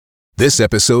This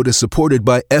episode is supported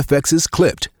by FX's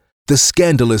Clipped, the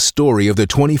scandalous story of the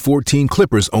 2014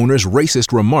 Clippers owner's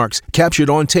racist remarks captured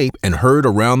on tape and heard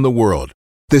around the world.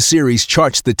 The series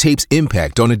charts the tape's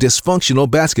impact on a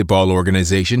dysfunctional basketball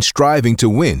organization striving to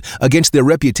win against their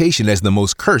reputation as the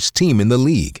most cursed team in the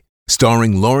league.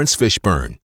 Starring Lawrence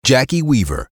Fishburne, Jackie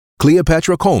Weaver,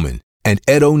 Cleopatra Coleman, and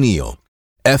Ed O'Neill.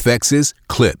 FX's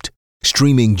Clipped,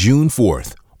 streaming June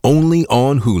 4th, only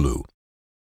on Hulu.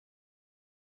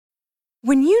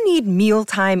 When you need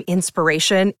mealtime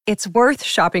inspiration, it's worth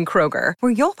shopping Kroger,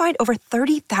 where you'll find over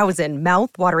 30,000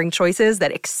 mouth-watering choices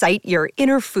that excite your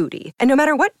inner foodie. And no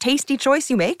matter what tasty choice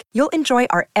you make, you'll enjoy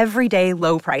our everyday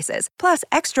low prices, plus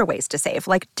extra ways to save,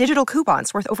 like digital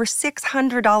coupons worth over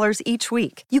 $600 each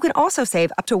week. You can also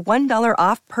save up to $1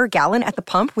 off per gallon at the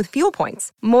pump with fuel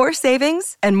points. More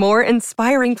savings and more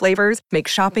inspiring flavors make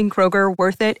shopping Kroger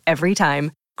worth it every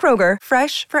time. Kroger,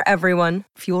 fresh for everyone.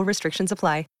 Fuel restrictions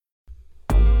apply.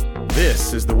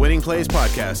 This is the Winning Plays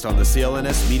Podcast on the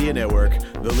CLNS Media Network,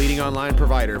 the leading online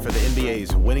provider for the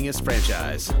NBA's winningest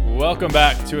franchise. Welcome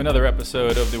back to another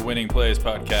episode of the Winning Plays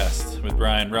Podcast with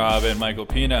Brian Robb and Michael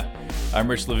Pina. I'm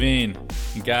Rich Levine.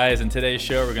 And guys, in today's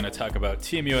show, we're going to talk about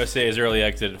Team USA's early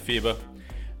exit at FIBA.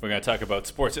 We're going to talk about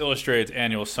Sports Illustrated's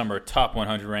annual summer top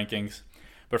 100 rankings.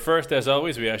 But first, as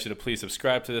always, we ask you to please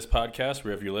subscribe to this podcast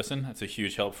wherever you listen. That's a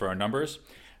huge help for our numbers.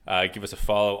 Give us a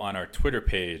follow on our Twitter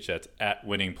page. That's at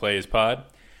WinningPlaysPod.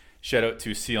 Shout out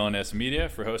to CLNS Media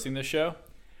for hosting this show.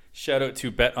 Shout out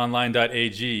to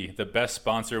BetOnline.ag, the best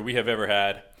sponsor we have ever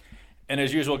had. And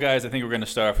as usual, guys, I think we're going to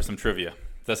start off with some trivia.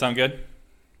 Does that sound good?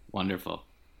 Wonderful.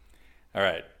 All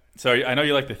right. So I know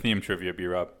you like the theme trivia,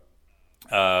 B-Rob.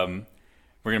 We're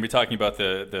going to be talking about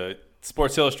the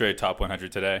Sports Illustrated Top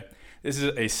 100 today. This is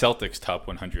a Celtics Top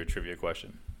 100 trivia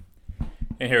question.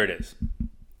 And here it is.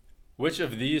 Which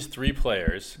of these three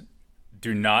players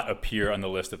do not appear on the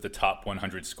list of the top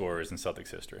 100 scorers in Celtics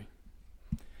history?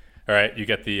 All right, you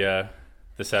get the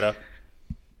setup.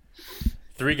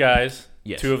 Three guys,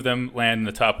 yes. Two of them land in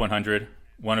the top 100.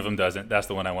 One of them doesn't. That's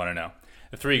the one I want to know.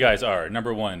 The three guys are,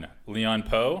 number one, Leon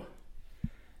Powe.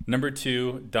 Number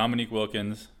two, Dominique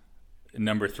Wilkins.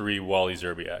 Number three, Wally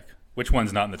Szczerbiak. Which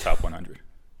one's not in the top 100?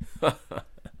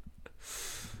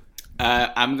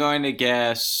 I'm going to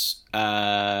guess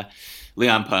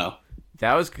Leon Powe.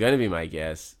 That was going to be my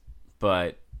guess,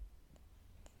 but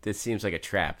this seems like a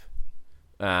trap.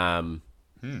 I'll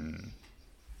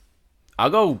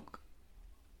go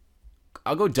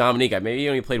Dominique. Maybe he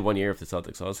only played 1 year with the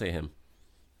Celtics, so I'll say him.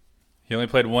 He only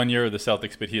played 1 year with the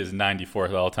Celtics, but he is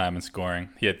 94th all-time in scoring.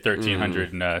 He had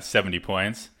 1,370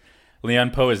 points.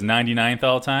 Leon Powe is 99th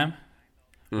all-time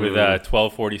with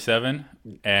 1,247,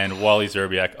 and Wally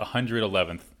Szczerbiak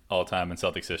 111th all-time in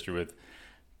Celtics history with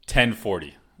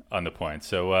 1,040 on the points.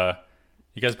 So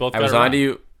you guys both got it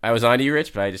wrong. I was on to you,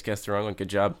 Rich, but I just guessed the wrong one. Good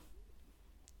job.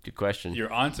 Good question.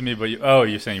 You're on to me, but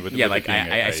you're saying with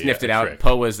I sniffed it out. Trick.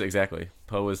 Powe was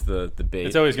the bait.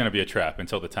 It's always going to be a trap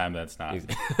until the time that's not.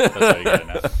 That's how you get it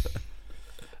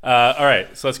now. All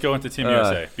right, so let's go into Team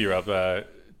USA. B-Rob,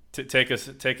 take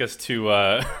us to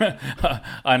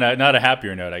on not a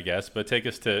happier note, I guess, but take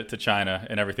us to China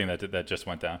and everything that just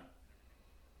went down.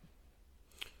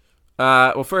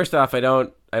 Well, first off, I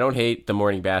don't hate the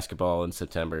morning basketball in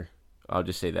September. I'll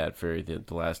just say that for the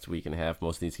last week and a half,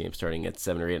 most of these games starting at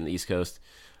 7 or 8 on the East Coast.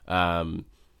 Got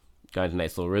a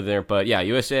nice little rhythm there. But yeah,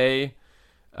 USA,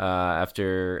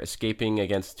 after escaping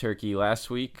against Turkey last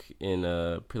week in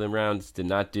prelim rounds, did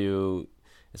not do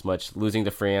as much, losing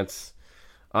to France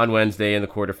on Wednesday in the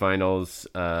quarterfinals,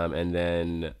 and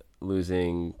then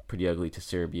losing pretty ugly to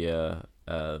Serbia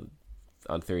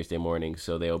on Thursday morning.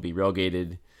 So they will be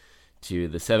relegated to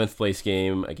the 7th place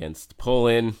game against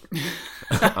Poland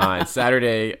on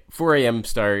Saturday, 4 a.m.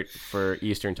 start for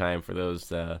Eastern time for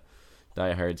those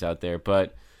diehards out there.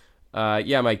 But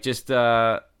yeah, Mike, just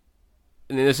this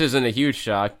isn't a huge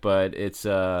shock, but it's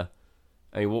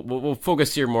we'll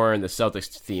focus here more on the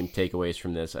Celtics theme takeaways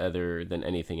from this other than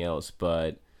anything else.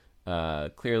 But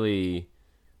clearly,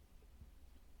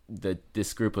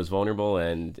 this group was vulnerable,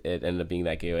 and it ended up being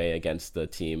that game against the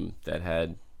team that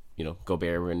had,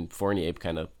 Gobert and Fournier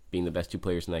kind of being the best two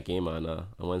players in that game on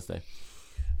Wednesday.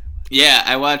 Yeah,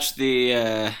 I watched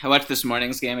this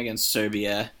morning's game against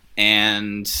Serbia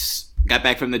and got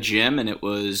back from the gym, and it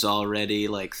was already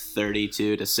like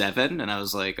 32-7, and I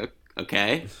was like,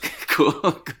 okay,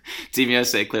 cool. Team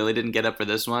USA clearly didn't get up for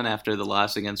this one after the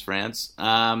loss against France.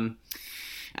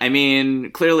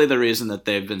 Clearly the reason that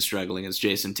they've been struggling is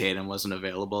Jason Tatum wasn't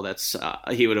available. That's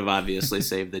he would have obviously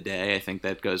saved the day. I think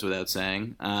that goes without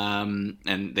saying.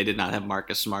 And they did not have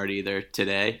Marcus Smart either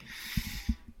today.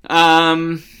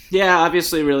 Yeah,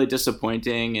 obviously really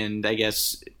disappointing, and I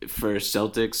guess for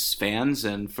Celtics fans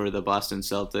and for the Boston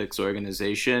Celtics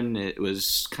organization, it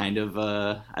was kind of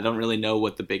I don't really know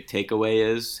what the big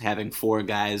takeaway is, having 4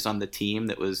 guys on the team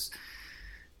that was,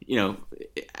 I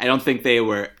don't think they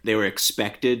were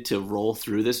expected to roll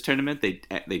through this tournament.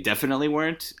 They definitely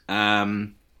weren't.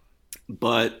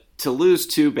 But to lose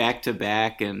 2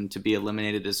 back-to-back and to be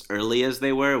eliminated as early as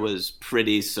they were was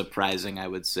pretty surprising, I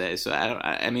would say. So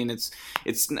I mean,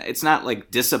 it's not like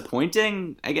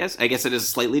disappointing. I guess it is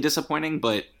slightly disappointing,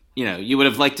 but you would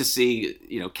have liked to see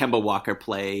Kemba Walker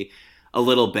play a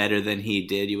little better than he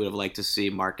did. You would have liked to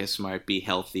see Marcus Smart be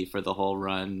healthy for the whole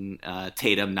run.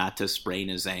 Tatum not to sprain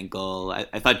his ankle.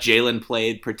 I thought Jalen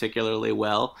played particularly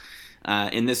well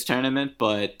in this tournament,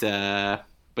 but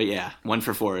yeah, 1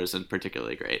 for 4 isn't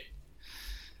particularly great.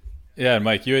 Yeah, and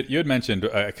Mike, you had mentioned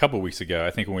a couple weeks ago,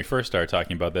 I think when we first started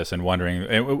talking about this and wondering,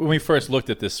 and when we first looked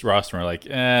at this roster, we're like,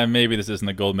 maybe this isn't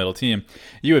a gold medal team.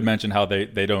 You had mentioned how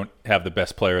they don't have the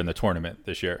best player in the tournament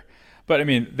this year. But, I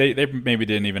mean, they maybe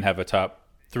didn't even have a top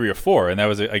 3 or 4, and that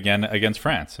was, again, against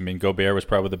France. I mean, Gobert was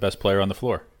probably the best player on the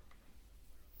floor.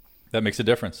 That makes a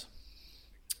difference.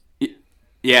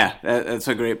 Yeah, that's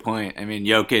a great point. I mean,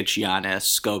 Jokic,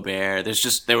 Giannis, Gobert,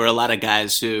 there were a lot of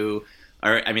guys who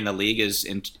the league is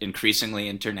increasingly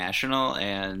international,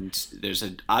 and there's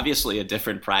obviously a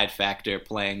different pride factor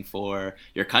playing for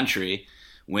your country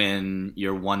when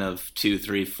you're one of 2,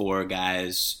 3, 4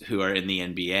 guys who are in the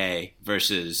NBA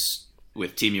versus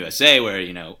with Team USA,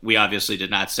 where, we obviously did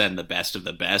not send the best of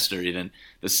the best or even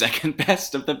the second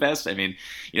best of the best. I mean,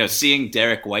 seeing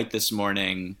Derek White this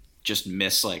morning just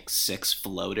miss like 6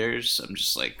 floaters, I'm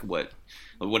just like, what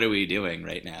are we doing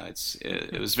right now?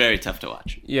 It was very tough to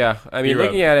watch. Yeah, I mean,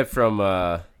 looking at it from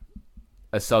a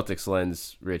Celtics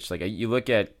lens, Rich, like you look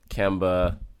at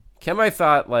Kemba. Kemba, I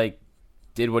thought, like,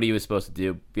 did what he was supposed to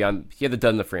do. He had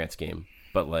done the France game,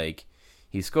 but like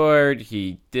he scored,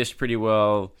 he dished pretty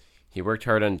well, he worked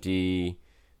hard on D.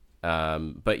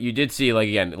 But you did see, like,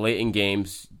 again, late in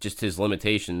games, just his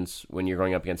limitations when you're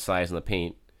going up against size in the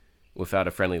paint without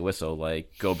a friendly whistle.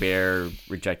 Like, Gobert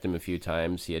rejected him a few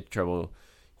times. He had trouble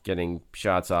getting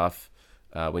shots off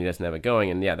when he doesn't have it going.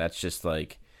 And, yeah, that's just,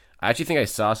 like, I actually think I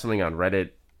saw something on Reddit,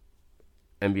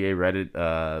 NBA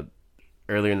Reddit,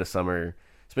 earlier in the summer.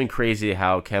 It's been crazy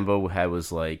how Kemba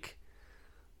was, like,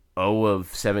 0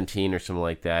 of 17 or something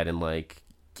like that in, like,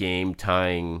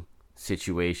 game-tying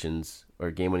situations or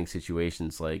game-winning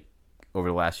situations, like, over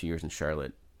the last few years in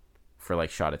Charlotte for, like,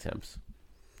 shot attempts,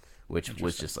 which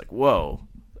was just like, whoa.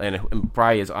 And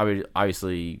probably is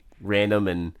obviously random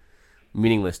and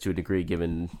meaningless to a degree,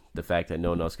 given the fact that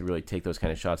no one else could really take those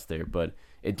kind of shots there. But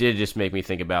it did just make me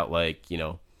think about, like,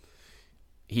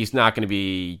 he's not going to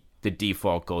be the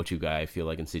default go-to guy, I feel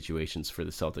like, in situations for the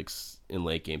Celtics in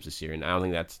late games this year. And I don't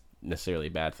think that's necessarily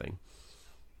a bad thing.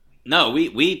 No,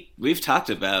 we've talked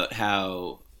about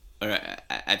how, or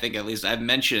I think at least I've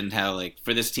mentioned how, like,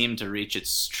 for this team to reach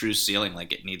its true ceiling,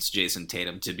 like, it needs Jason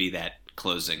Tatum to be that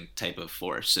closing type of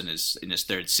force in his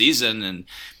 3rd season. And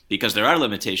because there are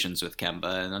limitations with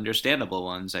Kemba and understandable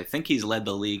ones, I think he's led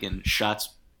the league in shots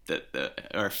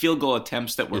or field goal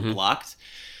attempts that were blocked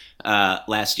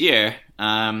last year.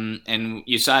 And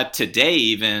you saw it today,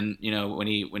 even, when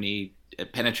he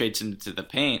penetrates into the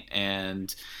paint,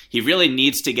 and he really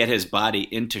needs to get his body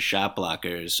into shot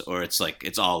blockers, or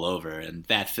it's all over. And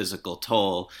that physical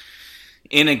toll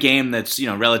in a game that's,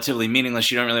 relatively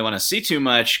meaningless, you don't really want to see too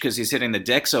much because he's hitting the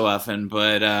deck so often.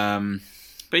 But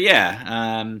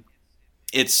yeah,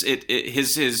 he's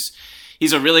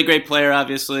a really great player,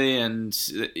 obviously, and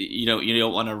you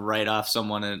don't want to write off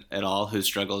someone at all who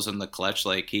struggles in the clutch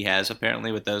like he has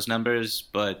apparently with those numbers.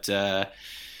 But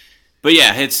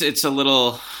yeah, it's a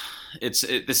little. The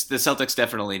Celtics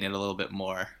definitely need a little bit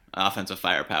more offensive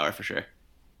firepower for sure.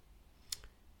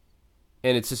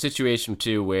 And it's a situation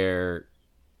too where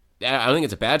I don't think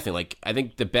it's a bad thing. Like, I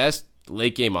think the best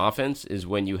late game offense is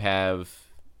when you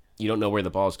don't know where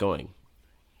the ball's going,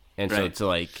 and so it's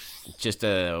like just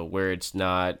where it's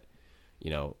not,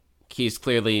 he's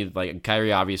clearly, like,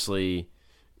 Kyrie obviously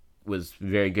was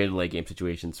very good in late game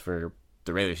situations for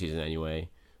the regular season anyway.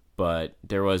 But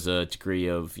there was a degree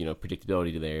of,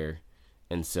 predictability there.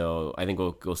 And so I think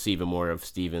we'll see even more of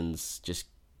Stevens just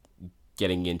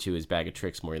getting into his bag of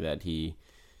tricks more that he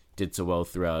did so well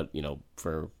throughout,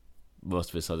 for most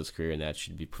of his Celtics career, and that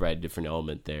should provide a different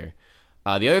element there.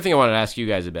 The other thing I wanted to ask you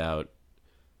guys about,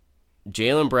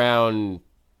 Jaylen Brown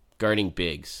guarding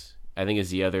bigs, I think is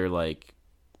the other, like,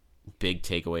 big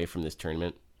takeaway from this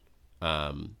tournament,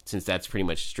 since that's pretty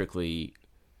much strictly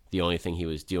the only thing he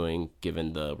was doing,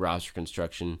 given the roster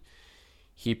construction.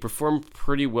 he performed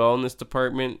pretty well in this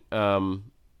department.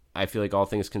 I feel like all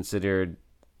things considered,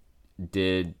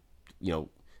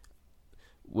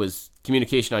 was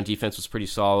communication on defense was pretty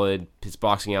solid. His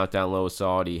boxing out down low was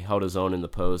solid. He held his own in the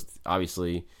post.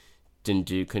 Obviously,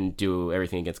 couldn't do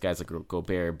everything against guys like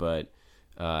Gobert, but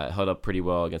held up pretty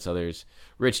well against others.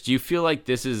 Rich, do you feel like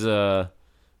this is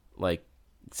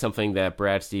something that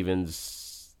Brad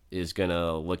Stevens is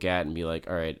gonna look at and be like,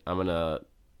 all right, I'm gonna,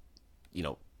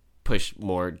 push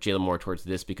Jalen more towards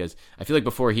this, because I feel like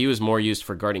before he was more used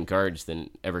for guarding guards than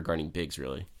ever guarding bigs,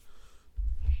 really.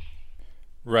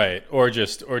 Right, or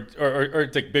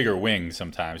like bigger wings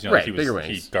sometimes. Right, like bigger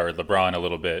wings. He guarded LeBron a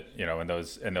little bit, in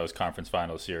those conference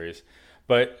finals series.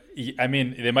 But I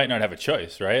mean, they might not have a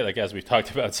choice, right? Like, as we've talked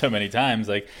about so many times,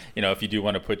 like, if you do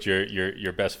want to put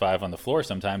your best five on the floor,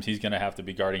 sometimes he's going to have to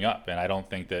be guarding up, and I don't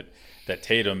think that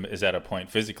Tatum is at a point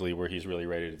physically where he's really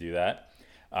ready to do that.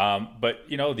 But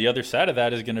the other side of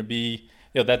that is going to be,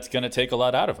 that's going to take a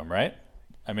lot out of him, right?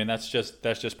 I mean, that's just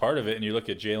part of it. And you look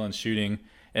at Jalen's shooting,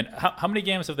 and how many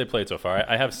games have they played so far?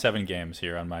 I have 7 games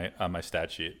here on my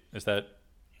stat sheet. Is that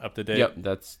up to date? Yep,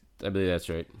 I believe that's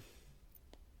right.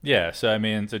 Yeah, so I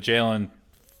mean, Jalen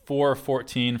 4 of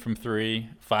 14 from 3,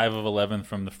 5 of 11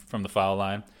 from the foul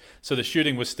line. So the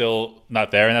shooting was still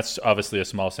not there, and that's obviously a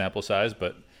small sample size,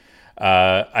 but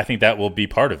I think that will be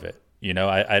part of it.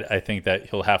 I think that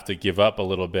he'll have to give up a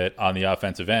little bit on the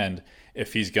offensive end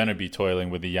if he's going to be toiling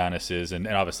with the Giannis's, and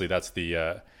obviously that's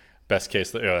the best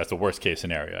case. That's the worst case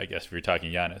scenario, I guess, if you're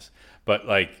talking Giannis.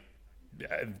 But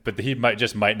he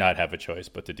might not have a choice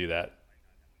but to do that.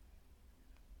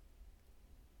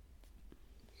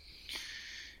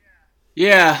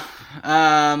 Yeah.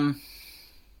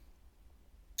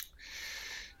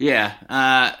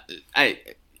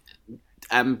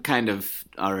 I'm kind of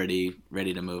already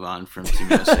ready to move on from Team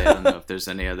USA. I don't know if there's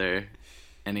any other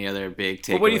big takeaways.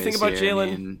 Well, what do you think about here?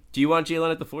 Jalen? Do you want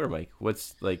Jalen at the floor, Mike?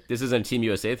 This isn't a Team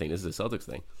USA thing. This is a Celtics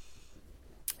thing.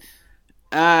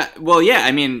 Well, yeah.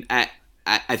 I mean,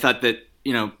 I thought that,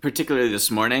 particularly this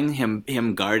morning,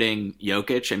 him guarding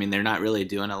Jokic. I mean, they're not really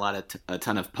doing a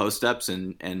ton of post ups,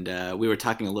 and we were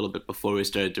talking a little bit before we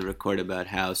started to record about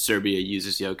how Serbia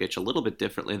uses Jokic a little bit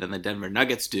differently than the Denver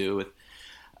Nuggets do.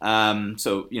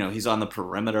 So he's on the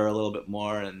perimeter a little bit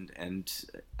more, and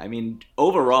I mean,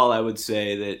 overall, I would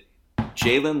say that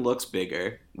Jalen looks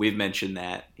bigger. We've mentioned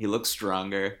that he looks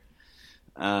stronger.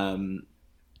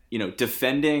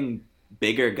 Defending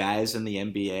bigger guys in the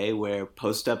NBA where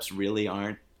post-ups really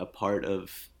aren't a part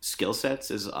of skill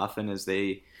sets as often as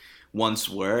they once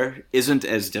were isn't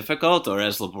as difficult or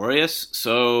as laborious.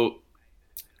 So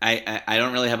I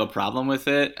don't really have a problem with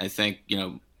it. I think,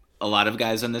 a lot of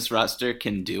guys on this roster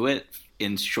can do it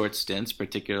in short stints,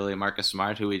 particularly Marcus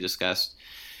Smart, who we discussed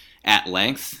at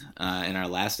length in our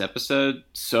last episode.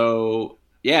 So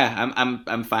yeah,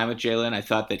 I'm fine with Jalen. I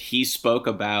thought that he spoke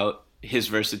about his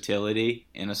versatility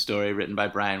in a story written by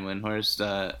Brian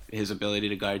Windhorst, his ability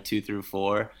to guard 2 through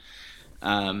 4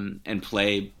 and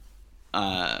play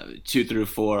 2 through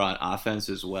 4 on offense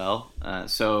as well.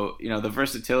 So the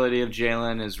versatility of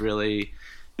Jalen has really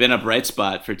been a bright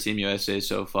spot for Team USA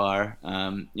so far.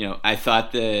 I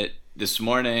thought that this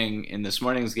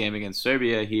morning's game against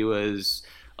Serbia, he was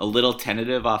a little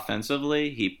tentative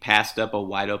offensively. He passed up a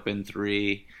wide open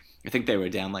 3. I think they were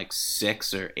down like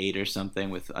 6 or 8 or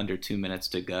something with under 2 minutes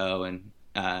to go. And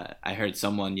I heard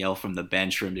someone yell from the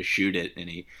bench for him to shoot it, and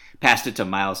he passed it to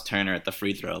Miles Turner at the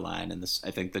free throw line. And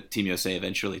I think the Team USA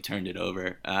eventually turned it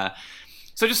over.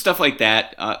 So just stuff like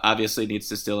that obviously needs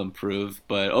to still improve.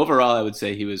 But overall, I would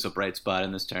say he was a bright spot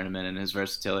in this tournament, and his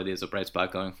versatility is a bright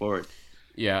spot going forward.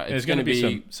 Yeah, it's going to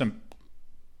be some.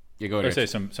 Yeah, go ahead. Say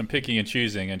some picking and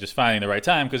choosing and just finding the right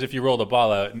time. Because if you roll the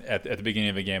ball out at the beginning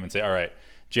of a game and say, all right,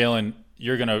 Jalen,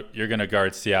 you're gonna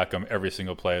guard Siakam every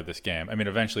single play of this game. I mean,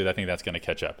 eventually, I think that's going to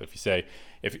catch up. If you say,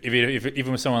 if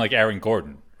even with someone like Aaron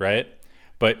Gordon, right?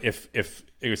 But if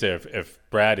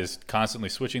Brad is constantly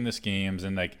switching the schemes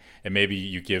and maybe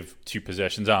you give 2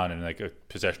 possessions on and like a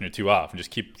possession or 2 off and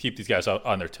just keep these guys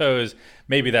on their toes,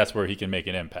 maybe that's where he can make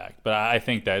an impact. But I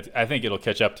think it'll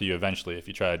catch up to you eventually if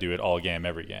you try to do it all game,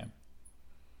 every game.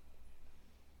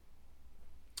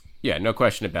 Yeah, no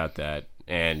question about that.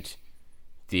 And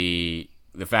the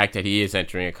fact that he is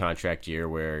entering a contract year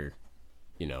where,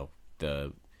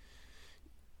 the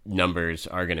numbers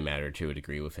are going to matter to a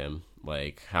degree with him,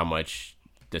 like how much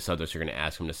the Celtics are going to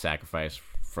ask him to sacrifice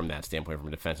from that standpoint, from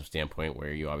a defensive standpoint,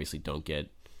 where you obviously don't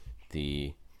get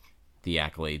the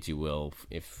accolades you will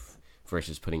if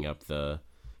versus putting up the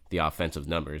offensive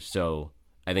numbers. So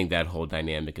I think that whole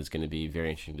dynamic is going to be very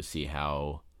interesting to see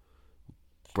how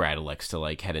Brad elects to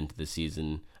like head into the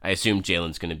season. I assume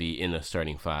Jalen's going to be in the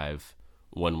starting five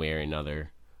one way or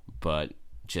another, but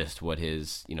just what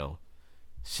his,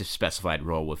 specified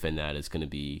role within that is going to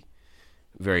be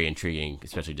very intriguing,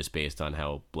 especially just based on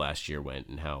how last year went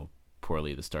and how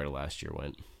poorly the start of last year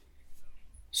went.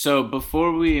 So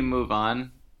before we move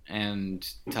on and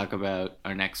talk about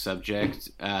our next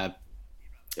subject,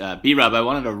 B-Rob, I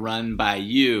wanted to run by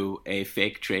you a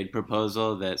fake trade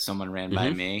proposal that someone ran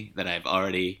by me that I've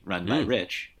already run by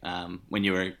Rich when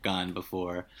you were gone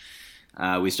before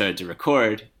we started to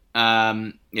record.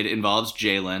 It involves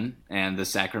Jalen and the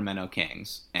Sacramento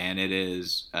Kings, and it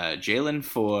is Jalen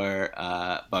for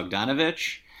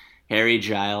Bogdanovich, Harry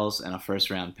Giles, and a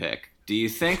first-round pick. Do you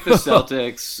think the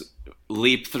Celtics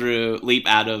leap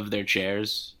out of their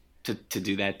chairs to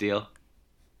do that deal?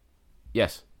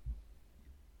 Yes.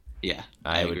 Yeah,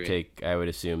 I would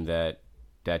assume that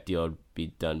deal would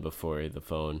be done before the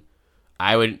phone.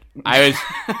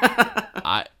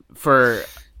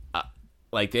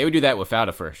 they would do that without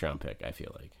a first round pick, I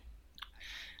feel like.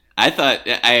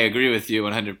 I agree with you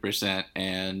 100%,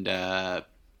 and the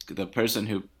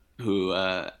person who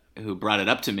brought it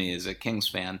up to me is a Kings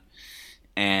fan,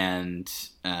 and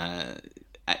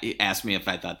he asked me if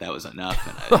I thought that was enough,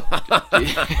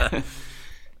 and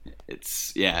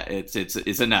it's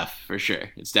enough for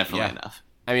sure. It's definitely enough.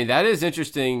 I mean, that is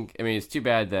interesting. I mean, it's too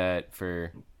bad that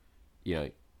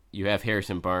you have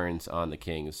Harrison Barnes on the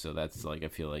Kings, so that's like, I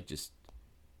feel like just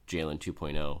Jalen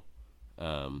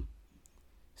 2.0.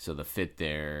 So the fit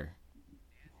there.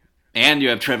 And you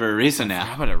have Trevor Ariza now.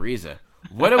 How about Ariza?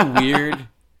 What a weird.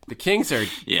 The Kings are.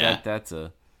 Yeah.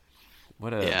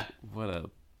 What a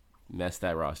mess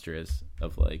that roster is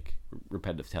of like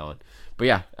repetitive talent. But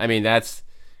yeah, I mean, that's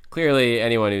clearly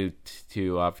anyone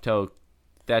who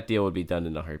that deal would be done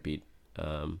in a heartbeat.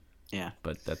 Yeah.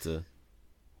 But that's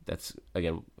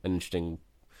again an interesting.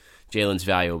 Jalen's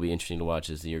value will be interesting to watch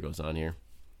as the year goes on here.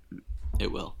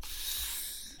 It will.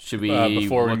 Should we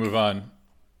before we move on?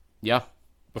 Yeah.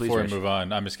 Before we move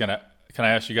on, I'm just gonna. Can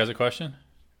I ask you guys a question?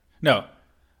 No,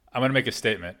 I'm gonna make a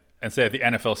statement and say that the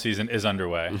NFL season is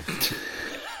underway.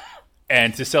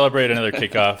 And to celebrate another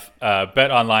kickoff,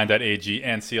 BetOnline.ag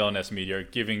and CLNS Media are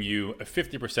giving you a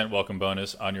 50% welcome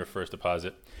bonus on your first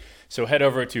deposit. So head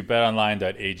over to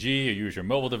BetOnline.ag or use your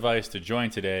mobile device to join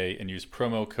today and use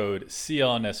promo code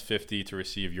CLNS50 to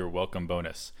receive your welcome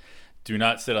bonus. Do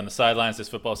not sit on the sidelines this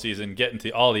football season. Get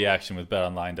into all the action with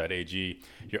BetOnline.ag,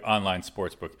 your online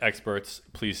sportsbook experts.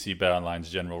 Please see BetOnline's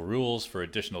general rules for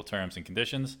additional terms and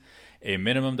conditions. A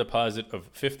minimum deposit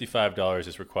of $55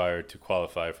 is required to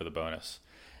qualify for the bonus.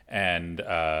 And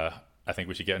I think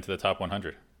we should get into the top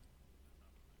 100.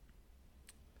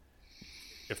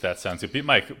 If that sounds good.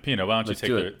 Mike, Pino, why don't you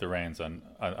take the reins on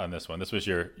this one? This was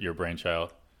your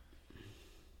brainchild.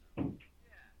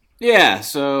 Yeah,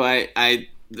 so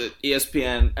the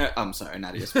ESPN, I'm sorry,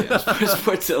 not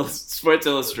ESPN, Sports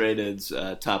Illustrated's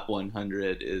Top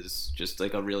 100 is just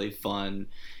like a really fun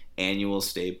annual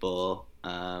staple.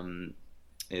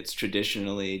 It's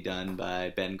traditionally done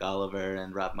by Ben Golliver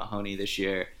and Rob Mahoney this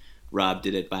year. Rob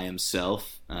did it by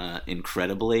himself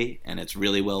incredibly, and it's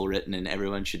really well written, and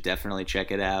everyone should definitely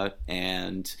check it out.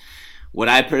 And what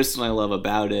I personally love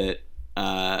about it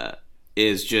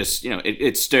is just,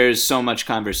 it stirs so much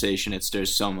conversation, it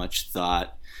stirs so much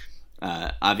thought.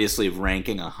 Obviously,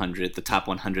 ranking the top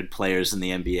 100 players in the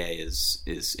NBA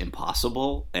is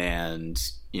impossible, and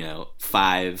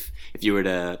if you were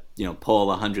to poll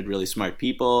 100 really smart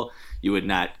people, you would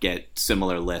not get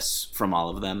similar lists from all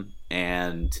of them,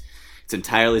 and it's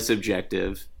entirely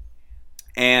subjective.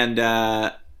 And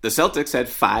the Celtics had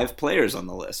 5 players on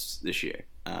the list this year,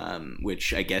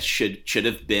 which I guess should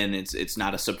have been. It's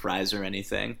not a surprise or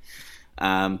anything.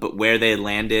 But where they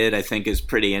landed, I think, is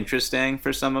pretty interesting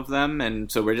for some of them.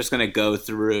 And so we're just going to go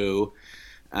through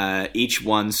each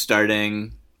one,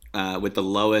 starting with the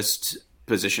lowest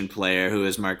position player, who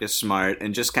is Marcus Smart,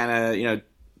 and just kind of,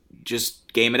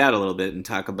 just game it out a little bit and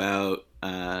talk about,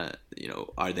 are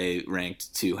they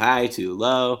ranked too high, too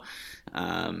low,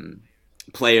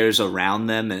 players around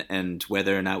them, and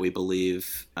whether or not we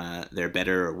believe they're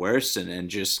better or worse, and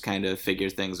just kind of figure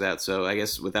things out. So I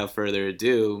guess without further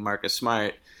ado, Marcus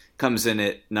Smart comes in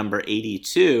at number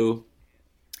 82.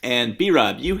 And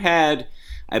B-Rob, you had,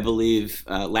 I believe,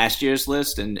 last year's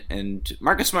list, and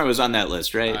Marcus Smart was on that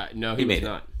list, right? No, he was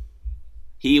not.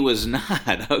 He was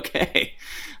not. Okay.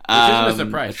 Which isn't a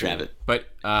surprise, Travis. But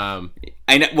I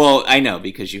know. Well, I know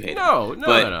because you hate him. No. Come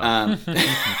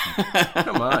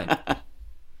on.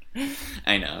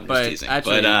 I know. I'm just teasing.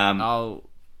 Actually,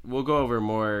 we'll go over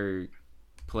more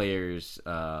players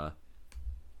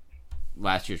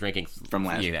last year's ranking from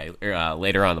last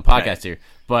later on in the podcast here.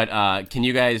 But do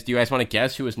you guys want to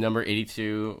guess who was number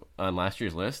 82 on last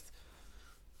year's list?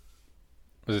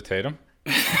 Was it Tatum?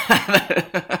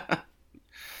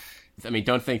 I mean,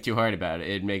 don't think too hard about it.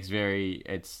 It makes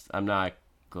I'm not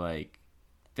like,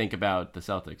 think about the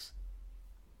Celtics.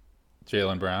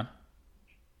 Jaylen Brown?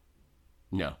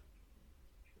 No.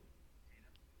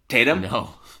 Tatum?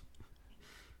 No.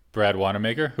 Brad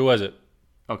Wanamaker? Who was it?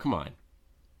 Oh, come on.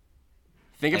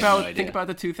 Think no about idea.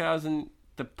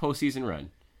 the postseason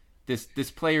run.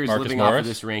 This player is Marcus living Morris? off of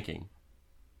this ranking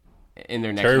in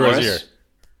their next Terry year. Rozier.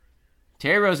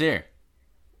 Terry Rozier,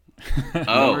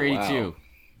 Oh, number 82 wow.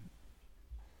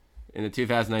 in the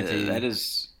 2019. That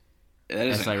is SI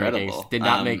incredible. rankings.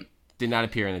 Did not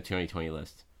appear on the 2020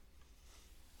 list.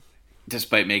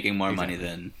 Despite making more money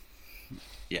than,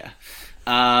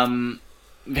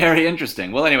 very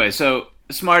interesting. Well, anyway, so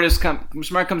Smart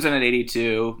comes in at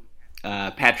 82.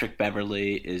 Patrick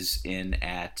Beverley is in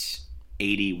at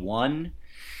 81,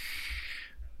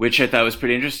 which I thought was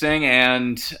pretty interesting.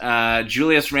 And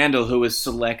Julius Randle, who was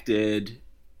selected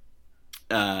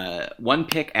one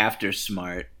pick after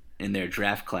Smart in their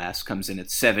draft class, comes in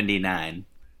at 79.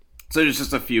 So there's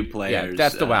just a few players. Yeah,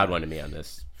 that's the wild one to me on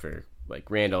this. For like,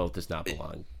 Randall does not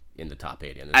belong in the top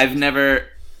 80 on this I've list.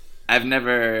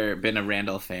 never been a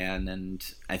Randall fan, and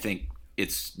I think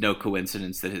it's no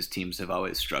coincidence that his teams have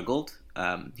always struggled.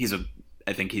 I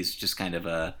think he's just kind of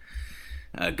a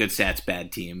good stats,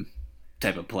 bad team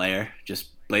type of player, just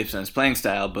based on his playing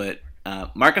style. But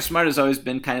Marcus Smart has always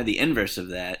been kind of the inverse of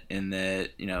that, in that,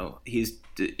 he's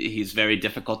very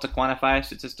difficult to quantify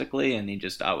statistically, and he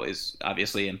just always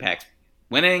obviously impacts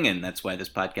winning, and that's why this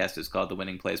podcast is called the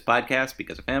Winning Plays Podcast,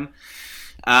 because of him.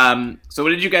 So what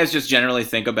did you guys just generally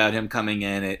think about him coming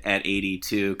in at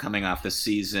 82, coming off the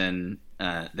season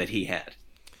that he had?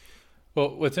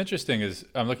 Well, what's interesting is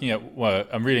I'm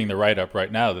reading the write-up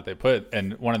right now that they put,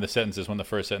 and one of the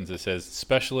first sentences says,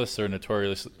 specialists are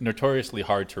notoriously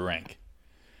hard to rank.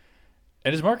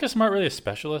 And is Marcus Smart really a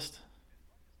specialist?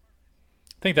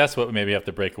 I think that's what maybe you have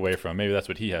to break away from. Maybe that's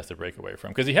what he has to break away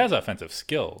from, because he has offensive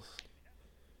skills.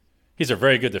 He's a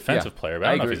very good defensive player, but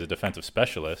I don't know if he's a defensive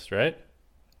specialist, right?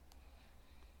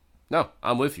 No,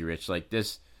 I'm with you, Rich. Like,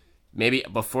 this, maybe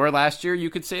before last year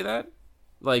you could say that,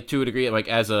 like, to a degree. Like,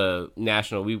 as a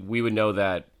national, we would know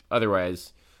that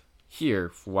otherwise here,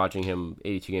 for watching him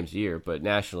 82 games a year, but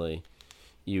nationally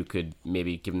you could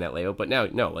maybe give him that label. But now,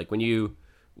 no, like, when you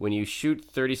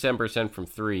shoot 37% from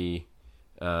three,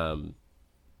 your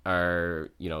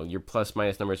plus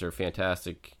minus numbers are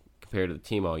fantastic compared to the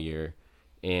team all year,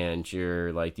 and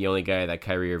you're like the only guy that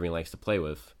Kyrie Irving likes to play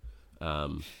with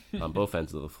on both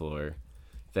ends of the floor,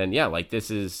 then yeah, like,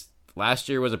 last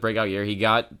year was a breakout year. He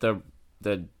got the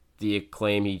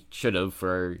acclaim he should have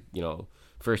for,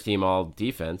 first team all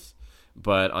defense,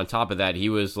 but on top of that, he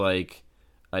was like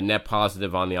a net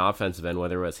positive on the offensive end,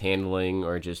 whether it was handling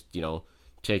or just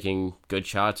taking good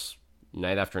shots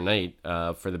night after night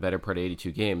for the better part of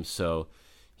 82 games. So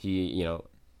he,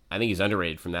 I think he's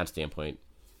underrated from that standpoint.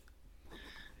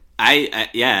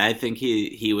 I think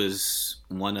he was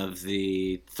one of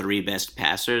the three best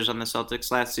passers on the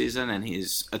Celtics last season, and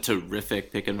he's a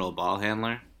terrific pick and roll ball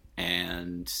handler.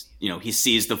 And he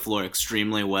sees the floor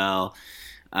extremely well.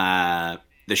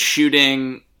 The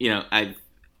shooting, I've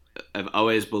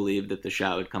always believed that the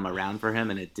shot would come around for him,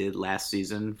 and it did last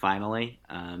season finally.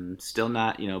 Still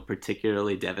not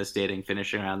particularly devastating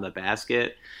finishing around the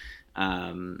basket,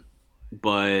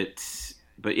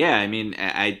 But yeah, I mean,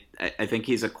 I think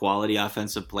he's a quality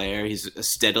offensive player. He's a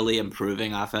steadily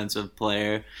improving offensive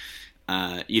player.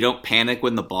 You don't panic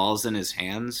when the ball's in his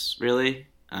hands, really.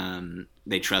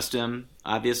 They trust him,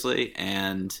 obviously,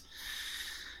 and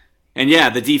yeah,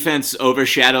 the defense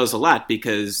overshadows a lot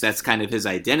because that's kind of his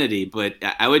identity. But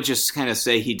I would just kind of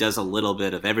say he does a little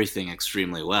bit of everything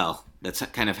extremely well. That's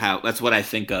what I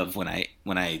think of when I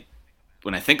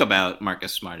think about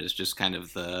Marcus Smart, is just kind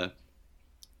of the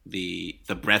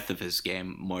breadth of his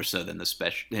game more so than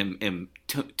him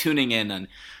tuning in on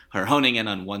or honing in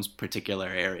on one particular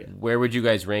area. Where would you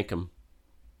guys rank him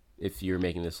if you were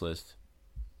making this list?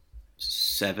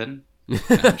 7. No,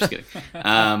 I'm just kidding.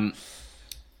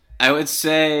 I would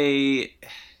say,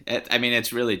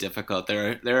 it's really difficult.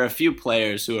 There are a few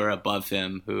players who are above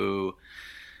him who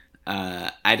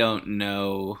I don't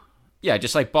know. Yeah,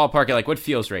 just like ballpark it, like what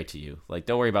feels right to you. Like,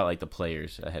 don't worry about like the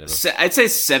players ahead of him. I'd say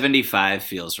 75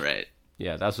 feels right.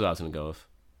 Yeah, that's what I was going to go with.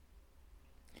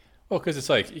 Well, because it's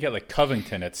like you got like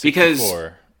Covington at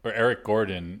 64 or Eric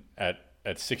Gordon at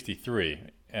 63,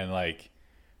 and like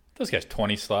those guys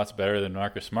 20 slots better than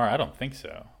Marcus Smart. I don't think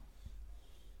so.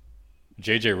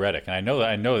 JJ Redick, and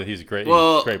I know that he's a great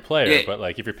player, but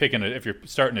like if you're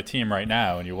starting a team right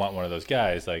now and you want one of those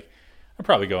guys, like I'm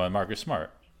probably going Marcus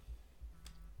Smart.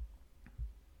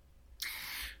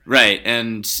 Right,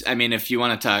 and I mean, if you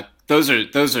want to talk, those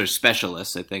are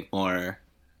specialists. I think more.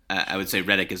 I would say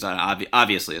Redick is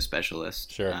obviously a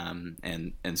specialist. Sure.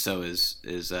 And so is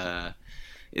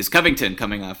Covington,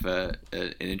 coming off an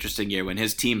interesting year when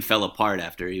his team fell apart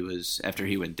after he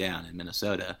went down in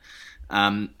Minnesota.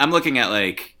 I'm looking at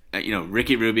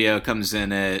Ricky Rubio comes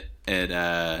in at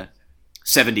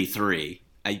 73.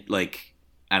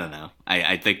 I don't know.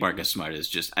 I think Marcus Smart is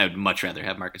just. I would much rather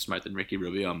have Marcus Smart than Ricky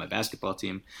Rubio on my basketball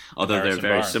team, although Harrison they're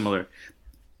very Barnes. similar.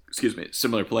 Excuse me,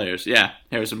 similar players. Yeah,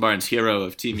 Harrison Barnes, hero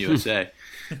of Team USA.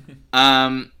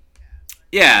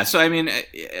 Yeah. So I mean,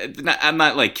 I'm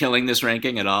not killing this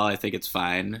ranking at all. I think it's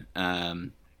fine. I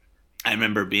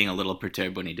remember being a little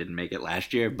perturbed when he didn't make it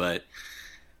last year, but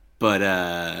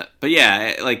yeah,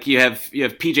 you have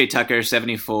PJ Tucker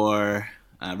 74.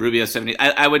 Rubio 70.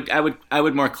 I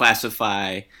would more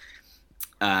classify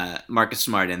Marcus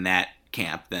Smart in that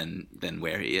camp than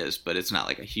where he is, but it's not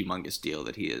like a humongous deal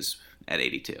that he is at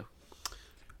 82. All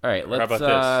right,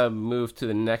 let's move to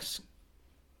the next.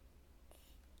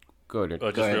 Go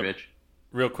ahead, Rich.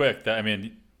 Real quick,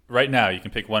 right now you can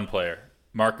pick one player: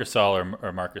 Marc Gasol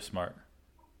or Marcus Smart.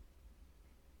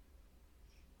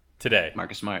 Today,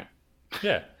 Marcus Smart.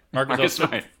 Yeah, Marcus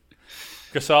Smart.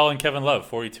 Gasol and Kevin Love,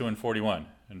 42 and 41,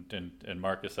 and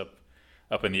Marcus up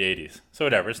in the 80s. So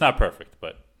whatever, it's not perfect,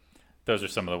 but those are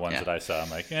some of the ones that I saw. I'm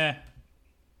like, Yeah,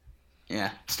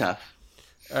 it's tough.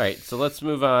 All right, so let's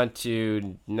move on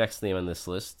to next name on this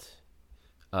list.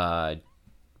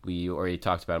 We already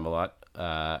talked about him a lot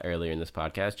earlier in this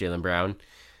podcast, Jaylen Brown.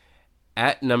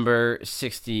 At number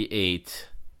 68,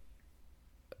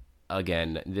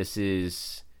 again, this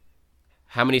is...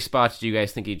 How many spots do you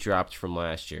guys think he dropped from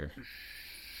last year?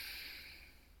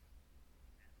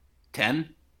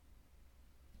 10?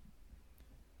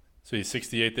 So he's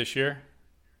 68 this year?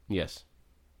 Yes.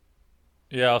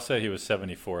 Yeah, I'll say he was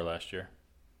 74 last year.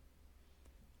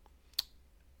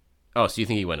 Oh, so you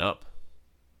think he went up?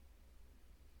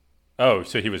 Oh,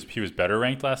 so he was better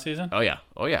ranked last season? Oh, yeah.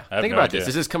 Think no about idea. this.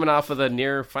 This is coming off of the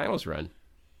near finals run.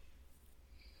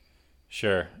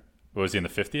 Sure. What, was he in the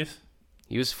 50s?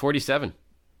 He was 47.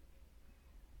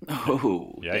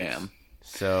 Oh, Yikes. damn.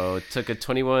 So took a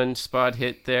 21 spot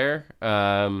hit there.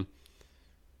 I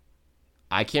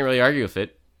can't really argue with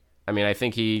it. I mean, I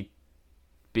think he,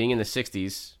 being in the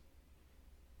 60s,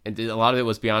 and a lot of it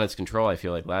was beyond his control, I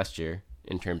feel like, last year,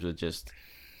 in terms of just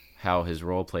how his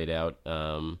role played out.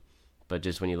 But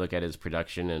just when you look at his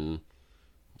production and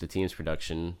the team's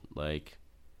production,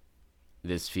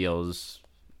 this feels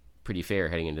pretty fair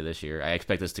heading into this year. I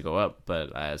expect this to go up,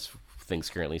 but as things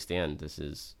currently stand,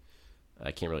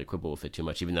 I can't really quibble with it too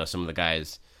much, even though some of the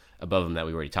guys above him that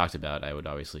we already talked about, I would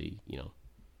obviously,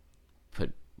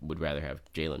 would rather have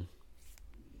Jaylen.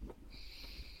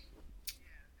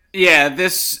 Yeah,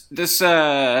 it's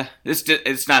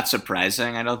not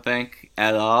surprising, I don't think,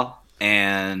 at all.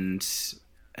 And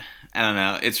I don't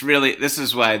know. This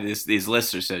is why these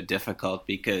lists are so difficult,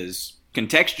 because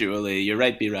contextually, you're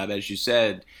right, B-Rob, as you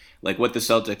said, what the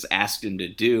Celtics asked him to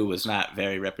do was not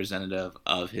very representative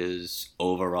of his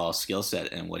overall skill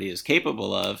set and what he is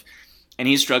capable of. And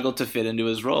he struggled to fit into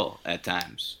his role at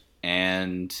times.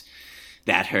 And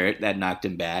that hurt. That knocked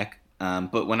him back.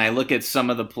 But when I look at some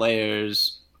of the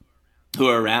players who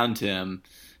are around him,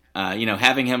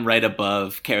 having him right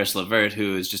above Karis LeVert,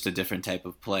 who is just a different type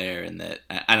of player, and that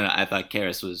I don't know. I thought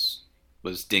Karis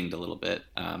was dinged a little bit,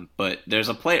 but there's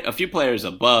a few players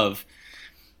above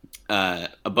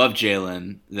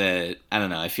Jaylen that I don't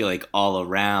know. I feel like all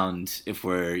around, if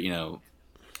we're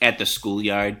at the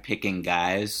schoolyard picking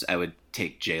guys, I would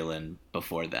take Jaylen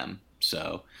before them.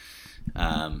 So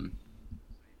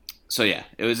yeah,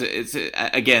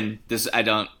 again, this, I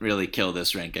don't really kill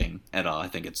this ranking at all. I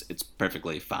think it's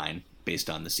perfectly fine based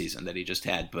on the season that he just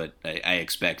had, but I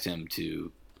expect him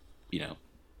to,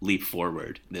 leap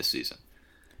forward this season.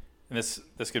 And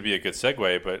this could be a good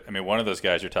segue, but one of those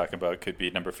guys you're talking about could be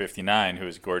number 59, who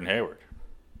is Gordon Hayward.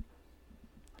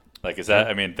 Is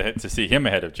that? To see him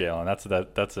ahead of Jaylen,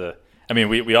 that's a.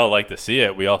 We all like to see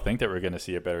it. We all think that we're going to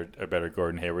see a better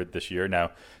Gordon Hayward this year.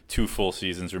 Now, 2 full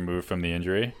seasons removed from the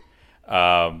injury.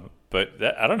 But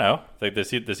I don't know. Does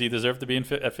he deserve to be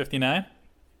at 59?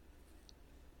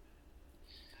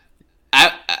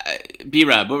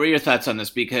 B-Rob, what were your thoughts on this?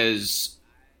 Because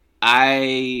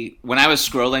when I was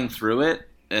scrolling through it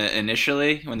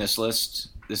initially, when this list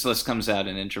comes out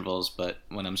in intervals, but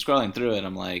when I'm scrolling through it,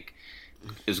 I'm like,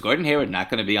 is Gordon Hayward not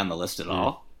going to be on the list at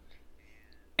all?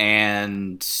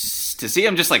 and to see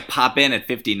him just like pop in at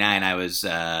 59, I was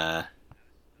a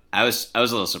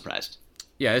little surprised.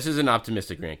 Yeah, this is an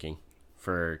optimistic ranking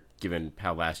for given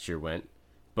how last year went,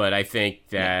 but I think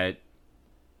that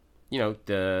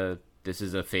this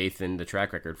is a faith in the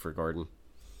track record for Gordon,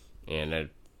 and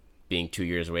being 2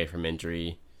 years away from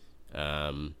injury.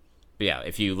 But yeah,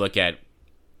 if you look at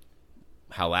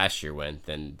how last year went,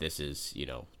 then this is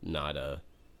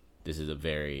this is a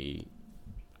very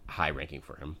high ranking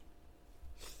for him.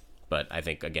 But I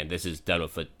think again, this is done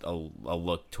with a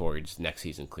look towards next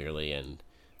season clearly, and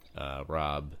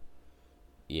Rob,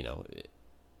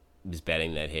 is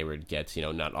betting that Hayward gets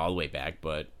not all the way back,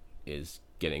 but is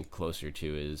getting closer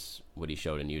to what he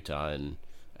showed in Utah, and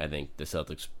I think the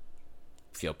Celtics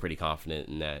feel pretty confident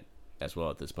in that as well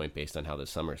at this point, based on how this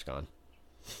summer's gone.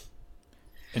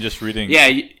 And just reading,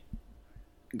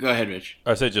 go ahead, Rich.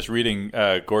 I said just reading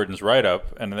Gordon's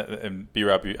write-up, and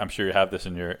B-Rob, I'm sure you have this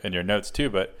in your notes too.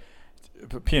 But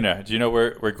Pina, do you know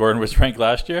where Gordon was ranked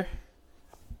last year?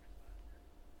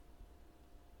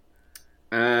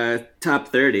 Top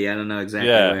 30. I don't know exactly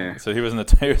where. So he was in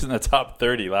the top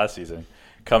 30 last season,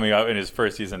 coming out in his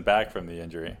first season back from the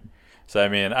injury. So I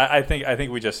mean, I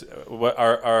think we just what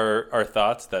our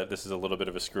thoughts that this is a little bit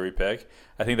of a screwy pick.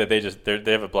 I think that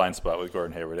they have a blind spot with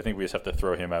Gordon Hayward. I think we just have to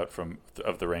throw him out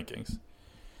of the rankings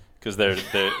because they're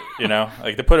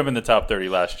like they put him in the top 30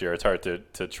 last year. It's hard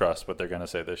to trust what they're going to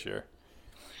say this year.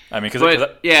 I mean,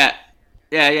 Yeah.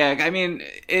 I mean,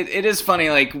 it is funny.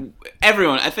 Like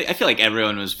everyone, I feel like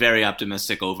everyone was very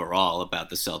optimistic overall about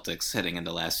the Celtics heading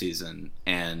into last season,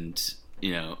 and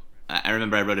I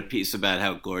remember I wrote a piece about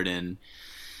how Gordon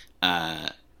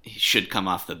should come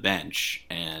off the bench,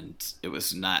 and it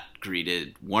was not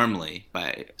greeted warmly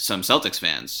by some Celtics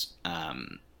fans,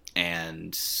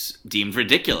 and deemed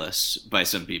ridiculous by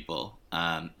some people.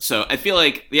 So I feel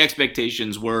like the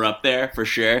expectations were up there for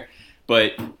sure,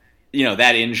 but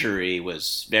that injury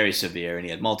was very severe, and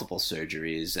he had multiple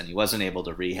surgeries, and he wasn't able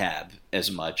to rehab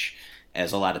as much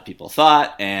as a lot of people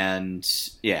thought. And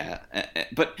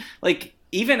but like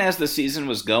even as the season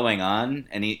was going on,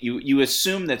 and you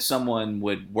assume that someone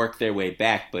would work their way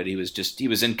back, but he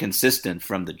was inconsistent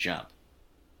from the jump.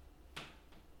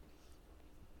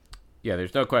 Yeah,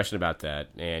 there's no question about that.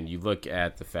 And you look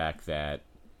at the fact that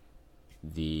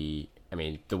the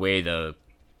way the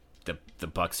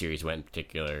Bucks series went in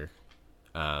particular,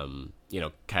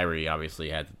 Kyrie obviously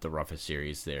had the roughest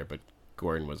series there, but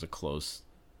Gordon was a close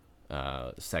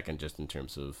second just in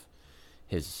terms of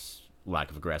his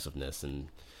lack of aggressiveness, and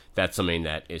that's something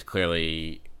that is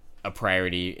clearly a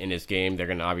priority in his game. They're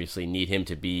going to obviously need him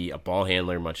to be a ball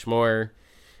handler much more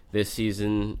this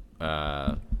season,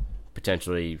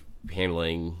 potentially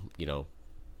handling,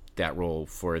 that role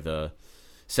for the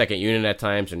second unit at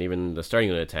times, and even the starting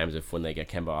unit at times when they get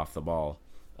Kemba off the ball.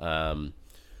 But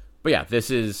yeah, this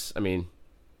is, like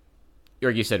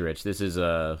you said, Rich, this is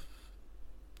I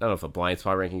don't know if a blind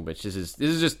spot ranking, but this is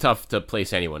just tough to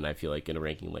place anyone, I feel like, in a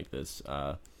ranking like this,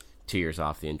 2 years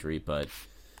off the injury. But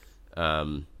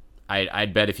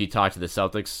I'd bet if you talk to the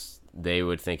Celtics, they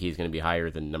would think he's going to be higher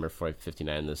than number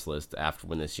 59 in this list after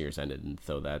when this year's ended. And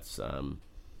so that's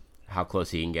how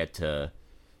close he can get to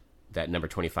that number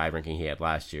 25 ranking he had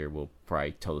last year will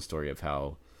probably tell the story of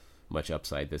how much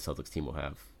upside this Celtics team will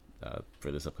have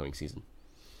for this upcoming season.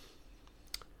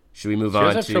 Should we move on to...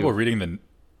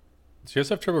 Do you guys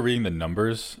have trouble reading the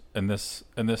numbers in this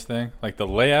thing? Like the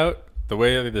layout, the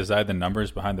way they design the numbers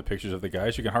behind the pictures of the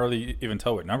guys, you can hardly even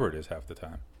tell what number it is half the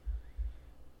time.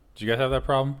 Do you guys have that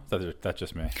problem? That's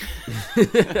just me.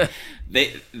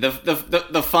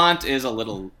 The font is a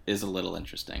little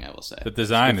interesting, I will say. The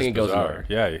design is bizarre.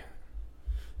 Yeah,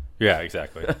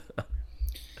 exactly.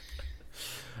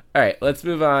 All right, let's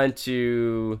move on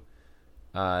to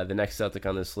the next Celtic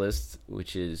on this list,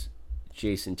 which is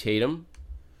Jason Tatum,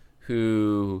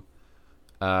 who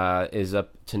is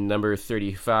up to number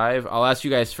 35. I'll ask you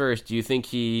guys first. Do you think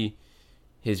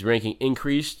his ranking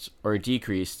increased or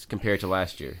decreased compared to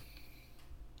last year?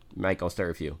 Mike, I'll start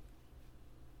with you.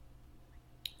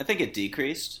 I think it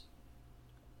decreased.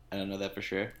 I don't know that for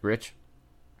sure. Rich?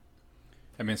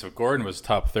 So Gordon was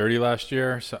top 30 last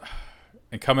year.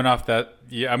 And coming off that,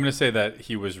 I'm going to say that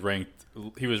he was ranked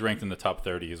in the top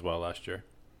 30 as well last year.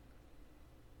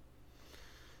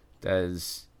 That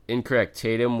is incorrect.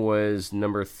 Tatum was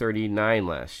number 39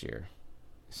 last year.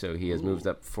 So he has moved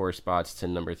up 4 spots to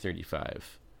number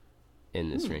 35 in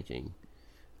this ranking.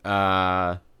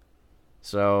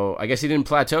 So I guess he didn't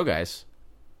plateau, guys.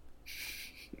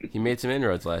 He made some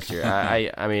inroads last year. I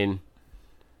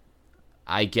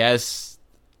guess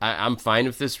I'm fine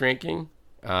with this ranking.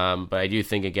 But I do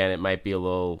think, again, it might be a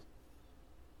little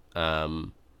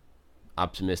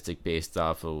optimistic based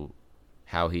off of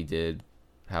how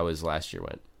his last year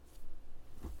went.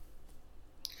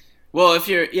 Well,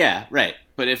 right.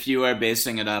 But if you are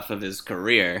basing it off of his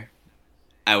career,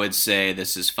 I would say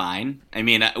this is fine. I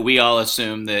mean, we all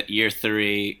assume that year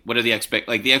 3, what are the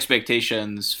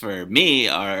expectations for me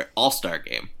are all-star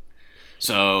game.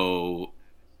 So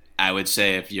I would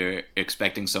say if you're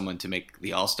expecting someone to make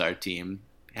the all-star team,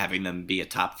 having them be a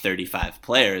top 35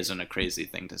 player isn't a crazy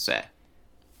thing to say.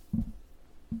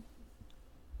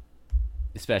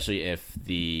 Especially if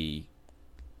the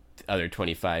other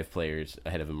 25 players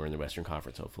ahead of him are in the Western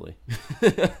Conference, hopefully.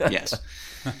 Yes.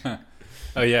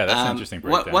 Oh yeah, that's an interesting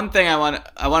breakdown. One thing I want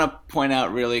to point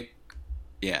out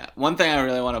one thing I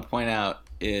really want to point out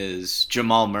is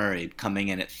Jamal Murray coming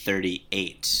in at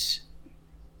 38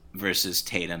 versus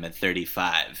Tatum at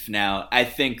 35. Now, I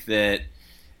think that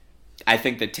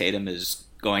Tatum is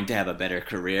going to have a better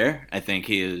career. I think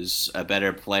he is a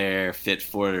better player fit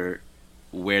for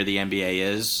where the NBA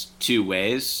is, 2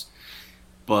 ways.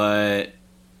 But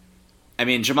I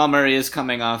mean, Jamal Murray is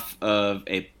coming off of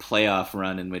a playoff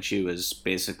run in which he was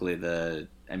basically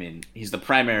he's the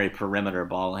primary perimeter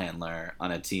ball handler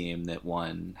on a team that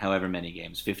won however many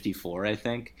games, 54, I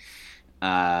think,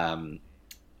 and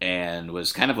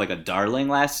was kind of like a darling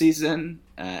last season.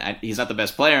 He's not the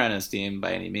best player on his team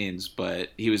by any means, but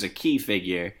he was a key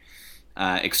figure,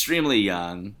 extremely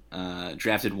young,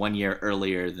 drafted 1 year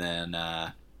earlier than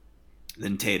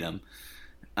Tatum.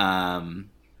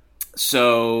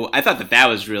 So I thought that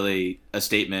was really a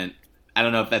statement. I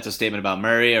don't know if that's a statement about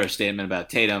Murray or a statement about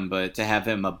Tatum, but to have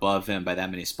him above him by that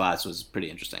many spots was pretty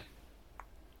interesting.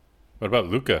 What about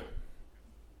Luka?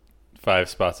 5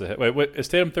 spots ahead. Wait, is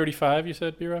Tatum 35, you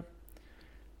said, B-Rob?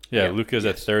 Yeah, Luka's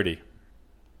at 30.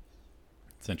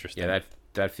 It's interesting. Yeah,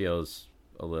 that feels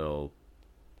a little...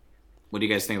 What do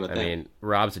you guys think about that? I mean,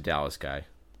 Rob's a Dallas guy.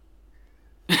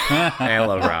 I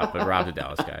love Rob, but Rob's a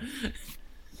Dallas guy.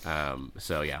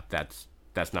 So yeah, that's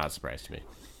not a surprise to me.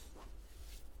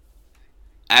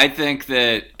 I think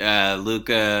that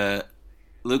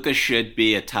Luka should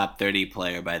be a top 30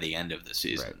 player by the end of the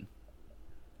season, right.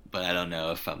 But I don't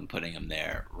know if I'm putting him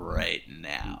there right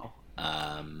now.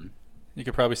 You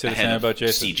could probably say the same about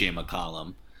Jason. CJ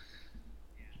McCollum.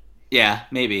 Yeah,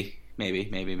 maybe.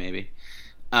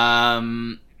 I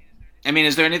mean,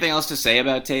 is there anything else to say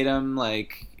about Tatum?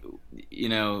 Like,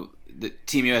 the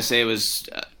Team USA was,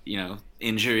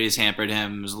 injuries hampered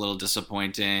him. It was a little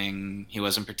disappointing. He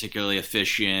wasn't particularly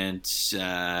efficient.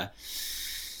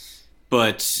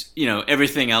 But,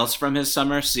 everything else from his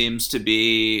summer seems to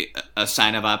be a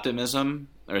sign of optimism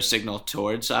or a signal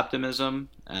towards optimism.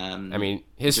 I mean,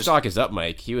 his stock is up,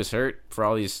 Mike. He was hurt for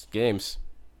all these games.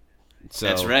 So.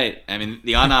 That's right. I mean,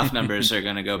 the on-off numbers are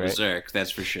going to go right. berserk. That's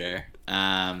for sure.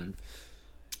 But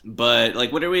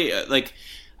what are we like?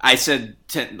 I said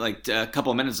a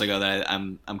couple of minutes ago that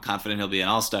I'm confident he'll be an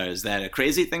all-star. Is that a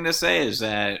crazy thing to say?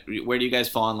 Where do you guys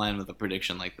fall in line with a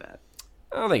prediction like that?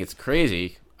 I don't think it's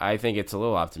crazy. I think it's a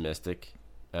little optimistic.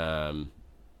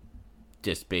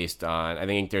 Just based on, I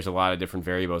think there's a lot of different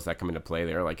variables that come into play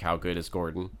there, like how good is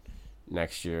Gordon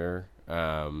next year?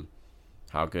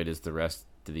 How good is the rest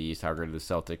of the East? How good are the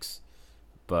Celtics?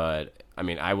 But I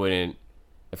mean, I wouldn't.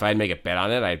 If I'd make a bet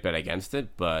on it, I'd bet against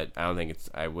it. But I don't think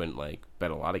I wouldn't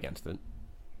bet a lot against it.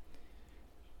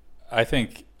 I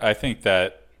think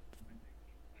that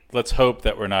let's hope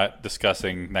that we're not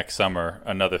discussing next summer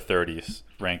another 30s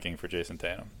ranking for Jason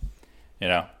Tatum.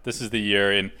 This is the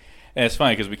year, and it's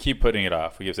funny because we keep putting it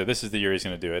off. We keep saying this is the year he's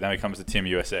going to do it. Then he comes to Team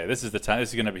USA. This is the time. This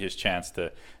is going to be his chance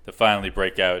to finally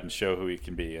break out and show who he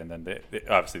can be. And then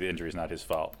obviously the injury is not his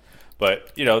fault.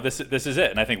 But this is it.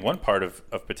 And I think one part of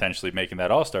potentially making that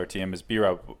All-Star team is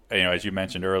B-Rob. As you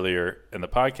mentioned earlier in the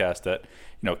podcast, that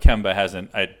Kemba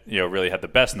hasn't really had the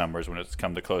best numbers when it's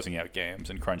come to closing out games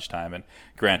and crunch time. And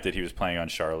granted, he was playing on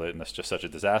Charlotte, and that's just such a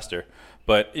disaster.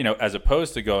 But as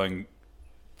opposed to going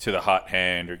to the hot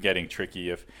hand or getting tricky,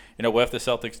 if what if the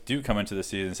Celtics do come into the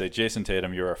season and say, Jason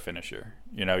Tatum, you're our finisher.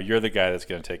 You're the guy that's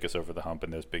going to take us over the hump in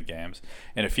those big games.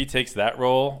 And if he takes that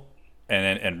role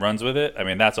and runs with it, I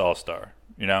mean, that's all-star.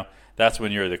 That's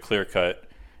when you're the clear-cut,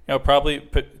 probably.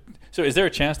 So is there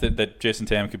a chance that Jason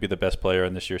Tatum could be the best player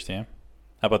on this year's team?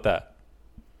 How about that?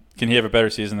 Can he have a better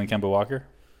season than Kemba Walker?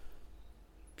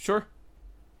 Sure.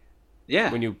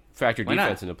 Yeah. When you factor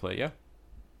defense into play, yeah.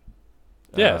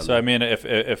 Yeah, so I mean,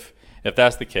 if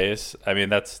that's the case, I mean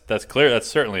that's clear. That's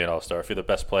certainly an all-star if you're the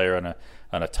best player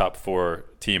on a top 4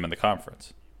 team in the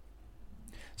conference.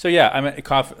 So yeah, I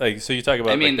mean, so you talk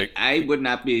about. I mean, I would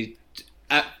not be.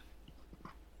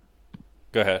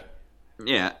 Go ahead.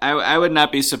 Yeah, I would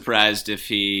not be surprised if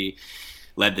he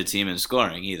led the team in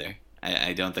scoring either.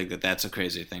 I don't think that that's a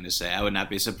crazy thing to say. I would not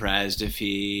be surprised if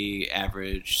he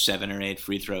averaged 7 or 8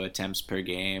 free throw attempts per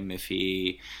game, if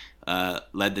he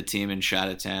led the team in shot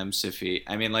attempts.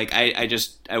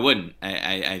 I wouldn't.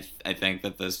 I think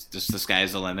that the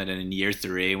sky's the limit. And in year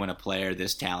 3, when a player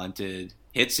this talented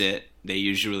hits it, they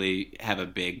usually have a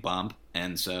big bump.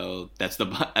 And so that's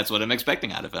what I'm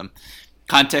expecting out of him.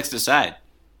 Context aside.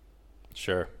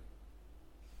 Sure.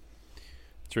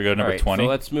 So we go to number 20. So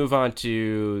let's move on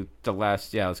to the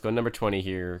last. Yeah, let's go to number 20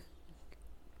 here.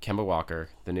 Kemba Walker,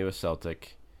 the newest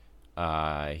Celtic.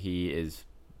 He is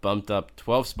bumped up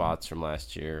 12 spots from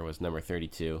last year. Was number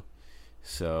 32.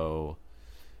 So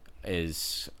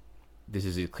this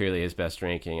is clearly his best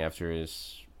ranking after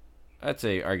his, I'd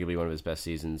say, arguably one of his best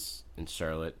seasons in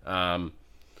Charlotte. And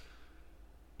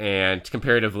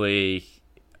comparatively,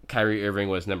 Kyrie Irving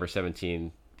was number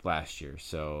 17 last year.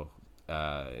 So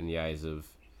in the eyes of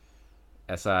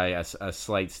SI, a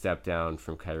slight step down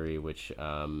from Kyrie, which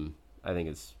I think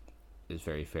is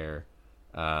very fair.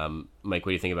 Mike, what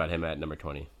do you think about him at number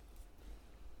 20?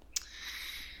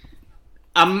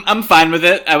 I'm fine with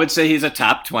it. I would say he's a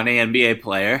top 20 NBA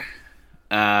player.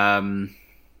 I'm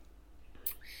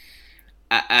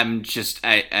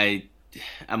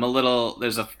a little.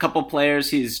 There's a couple players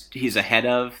he's ahead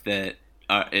of that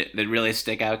really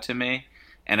stick out to me,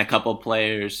 and a couple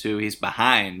players who he's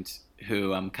behind,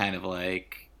 who I'm kind of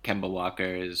like, Kemba Walker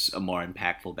is a more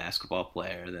impactful basketball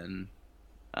player than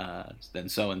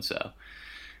so and so.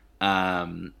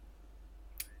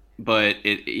 But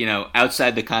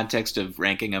outside the context of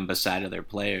ranking him beside other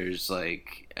players,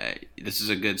 this is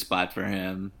a good spot for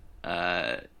him.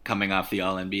 Coming off the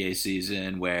All NBA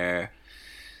season, where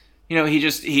coming off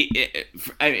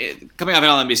an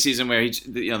All NBA season where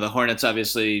the Hornets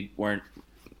obviously weren't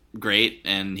great,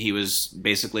 and he was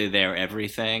basically their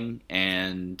everything.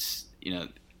 And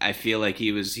I feel like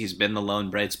he's been the lone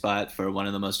bright spot for one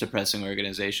of the most depressing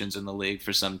organizations in the league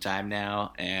for some time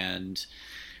now, and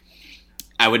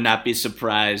I would not be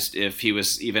surprised if he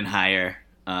was even higher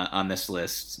on this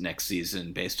list next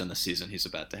season based on the season he's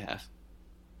about to have.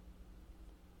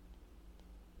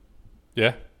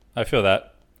 Yeah, I feel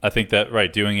that. I think that,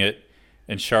 right, doing it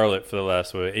in Charlotte for the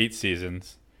last 8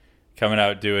 seasons, coming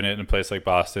out doing it in a place like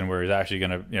Boston where he's actually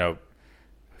going to,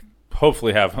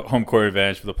 hopefully have home court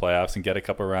advantage for the playoffs and get a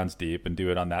couple rounds deep and do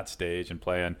it on that stage and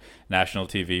play on national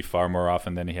TV far more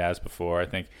often than he has before. I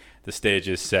think the stage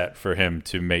is set for him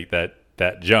to make that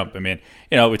jump. I mean,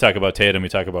 we talk about Tatum, we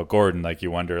talk about Gordon,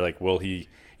 you wonder, will he,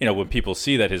 when people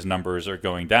see that his numbers are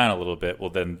going down a little bit, well,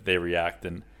 then they react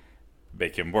and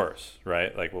make him worse,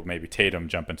 right? Maybe Tatum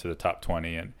jump into the top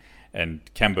 20 and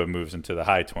Kemba moves into the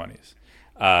high 20s.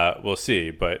 We'll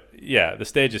see. But, yeah, the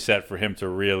stage is set for him to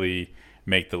really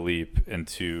make the leap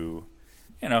into,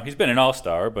 he's been an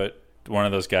all-star, but one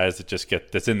of those guys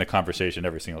that's in the conversation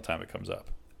every single time it comes up.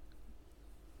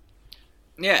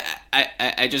 Yeah,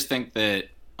 I just think that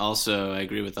also I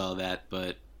agree with all that,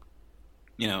 but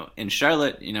in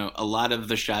Charlotte, a lot of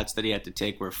the shots that he had to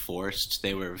take were forced.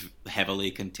 They were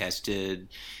heavily contested.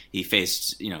 He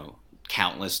faced,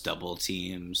 countless double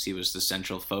teams. He was the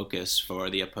central focus for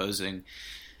the opposing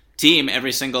team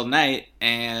every single night,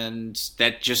 and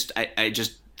that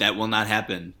that will not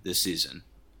happen this season.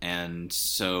 And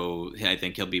so I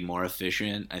think he'll be more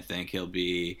efficient. I think he'll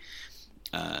be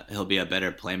a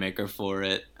better playmaker for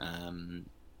it.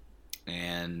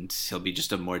 And he'll be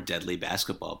just a more deadly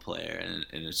basketball player. And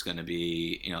it's going to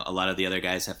be, a lot of the other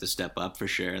guys have to step up for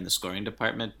sure in the scoring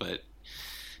department, but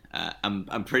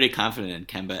I'm pretty confident in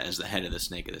Kemba as the head of the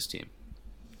snake of this team.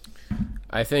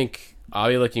 I think I'll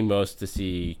be looking most to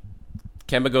see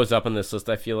Kemba goes up on this list.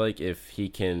 I feel like if he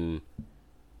can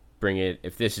bring it,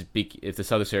 if the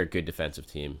Celtics are a good defensive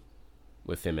team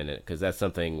with him in it, because that's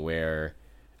something where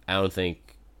I don't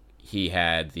think he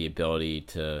had the ability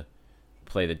to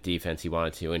play the defense he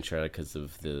wanted to in Charlotte because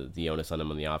of the onus on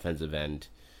him on the offensive end.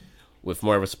 With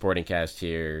more of a supporting cast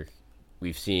here,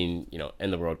 we've seen,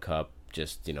 in the World Cup,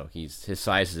 just, his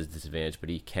size is a disadvantage, but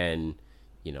he can,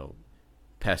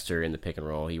 pester in the pick and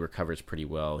roll. He recovers pretty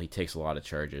well. He takes a lot of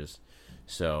charges.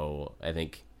 So I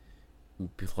think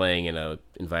playing in an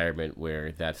environment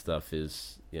where that stuff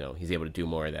is, he's able to do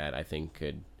more of that, I think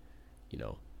could,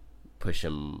 push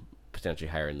him potentially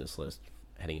higher in this list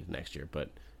heading into next year. But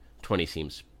 20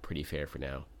 seems pretty fair for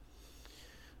now.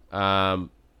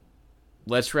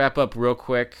 Let's wrap up real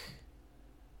quick.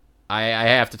 I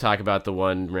have to talk about the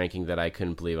one ranking that I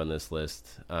couldn't believe on this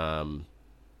list. I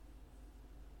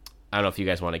don't know if you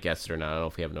guys want to guess it or not. I don't know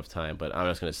if we have enough time, but I'm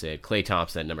just going to say it. Klay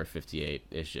Thompson at number 58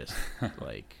 is just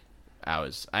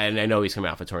I know he's coming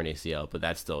off a torn ACL, but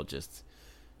that's still just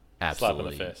Absolutely.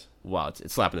 Slap in the face. Well,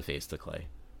 it's slap in the face to Clay.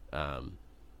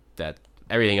 That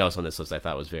everything else on this list I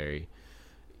thought was very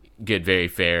good, very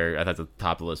fair. I thought the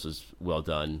top of the list was well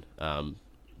done,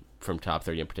 from top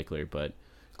 30 in particular. But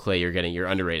Clay, you're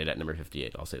underrated at number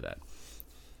 58. I'll say that.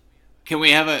 Can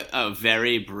we have a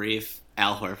very brief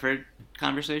Al Horford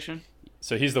conversation?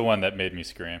 So he's the one that made me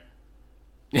scream.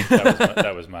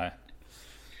 That was my.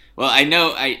 Well, I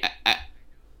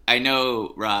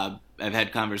know Rob. I've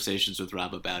had conversations with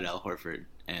Rob about Al Horford,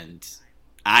 and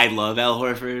I love Al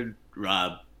Horford.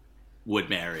 Rob would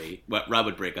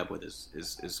break up with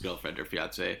his girlfriend or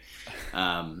fiance,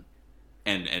 and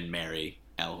marry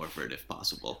Al Horford if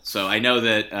possible. So I know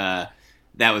that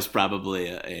that was probably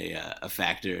a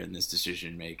factor in this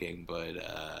decision making, but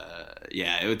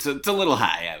yeah, it's a little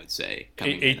high, I would say.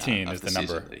 18 is the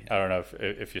number. I don't know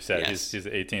if you said yes. he's the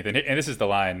 18th, and this is the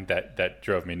line that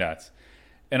drove me nuts.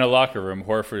 In a locker room,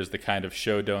 Horford is the kind of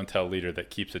show don't tell leader that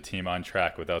keeps a team on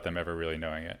track without them ever really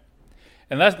knowing it.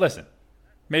 And listen,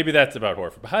 maybe that's about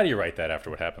Horford, but how do you write that after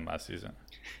what happened last season?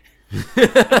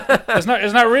 It's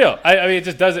not real. I mean,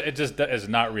 it just is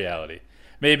not reality.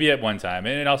 Maybe at one time,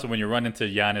 and also when you run into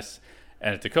Giannis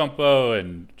Antetokounmpo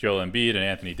and Joel Embiid and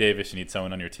Anthony Davis, you need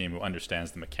someone on your team who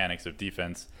understands the mechanics of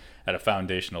defense at a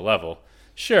foundational level.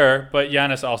 Sure, but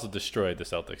Giannis also destroyed the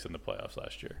Celtics in the playoffs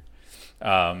last year.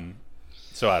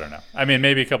 So I don't know. I mean,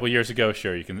 maybe a couple years ago,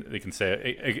 sure, they can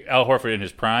say Al Horford in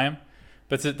his prime,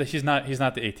 but he's not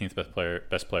the 18th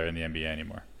best player in the NBA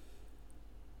anymore.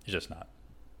 He's just not.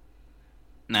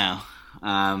 No.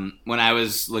 When I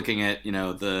was looking at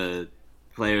the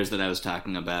players that I was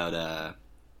talking about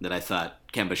that I thought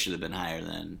Kemba should have been higher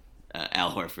than,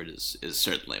 Al Horford is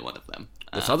certainly one of them.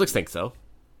 The Celtics think so,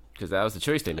 because that was the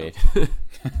choice they made.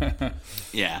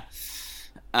 Yeah.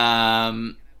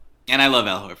 And I love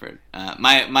Al Horford.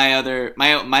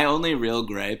 My only real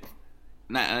gripe,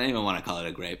 I don't even want to call it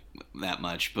a gripe that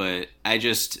much, but I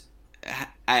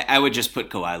would just put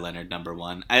Kawhi Leonard number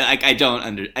one. I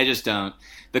just don't.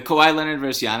 The Kawhi Leonard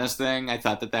versus Giannis thing, I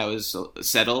thought that was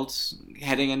settled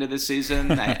heading into this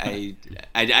season. I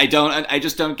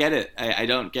just don't get it. I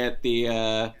don't get the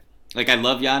I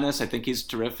love Giannis. I think he's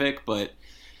terrific, but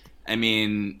I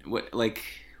mean, what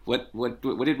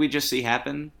did we just see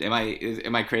happen? Am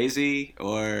I crazy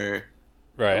or?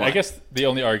 Right. What? I guess the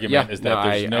only argument is that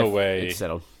there's no way. It's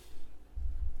settled.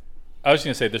 I was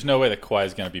going to say there's no way that Kawhi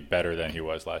is going to be better than he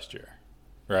was last year,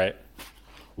 right?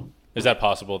 Is that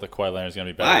possible that Kawhi Leonard is going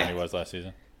to be better than he was last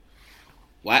season?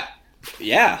 What?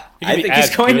 Yeah, I think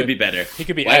he's going to be better. He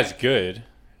could be as good.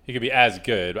 He could be as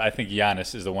good. I think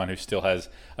Giannis is the one who still has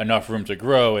enough room to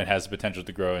grow and has the potential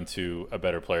to grow into a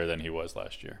better player than he was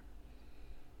last year.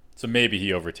 So maybe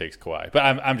he overtakes Kawhi. But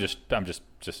I'm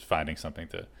just finding something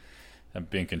to. I'm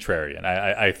being contrarian.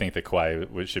 I think that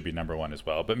Kawhi should be number one as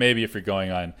well. But maybe if you're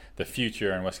going on the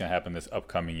future and what's going to happen this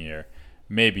upcoming year,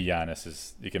 maybe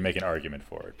Giannis you can make an argument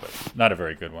for it, but not a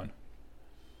very good one.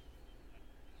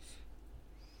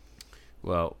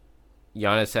 Well,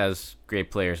 Giannis has great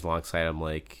players alongside him,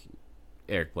 like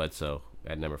Eric Bledsoe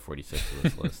at number 46 on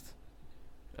this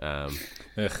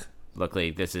list.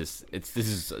 Luckily, this is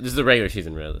the regular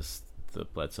season list, the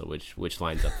Bledsoe, which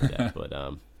lines up for that. But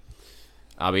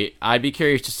I'd be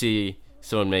curious to see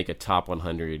someone make a top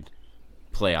 100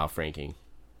 playoff ranking.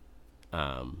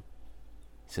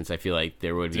 Since I feel like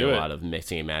there would be a lot of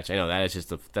mixing and match. I know that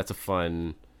is that's a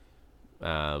fun.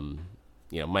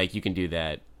 Mike, you can do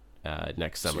that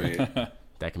next summer.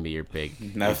 That can be your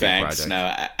big. No your thanks. Big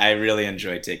no, I really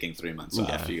enjoy taking 3 months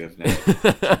off. You have no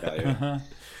value.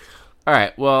 All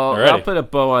right. Well, Alrighty. I'll put a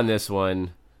bow on this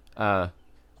one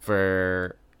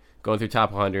for going through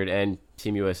top 100 and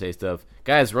Team USA stuff.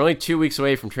 Guys, we're only 2 weeks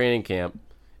away from training camp.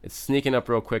 It's sneaking up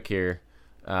real quick here.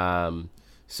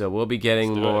 So we'll be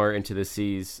getting more into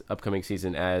the upcoming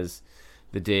season as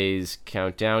the days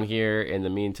count down here. In the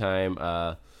meantime,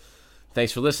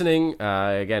 thanks for listening.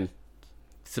 Again,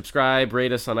 subscribe,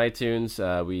 rate us on iTunes.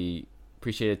 We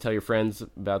appreciate it. Tell your friends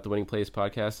about the Winning Plays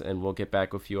podcast, and we'll get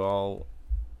back with you all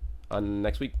on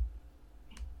next week.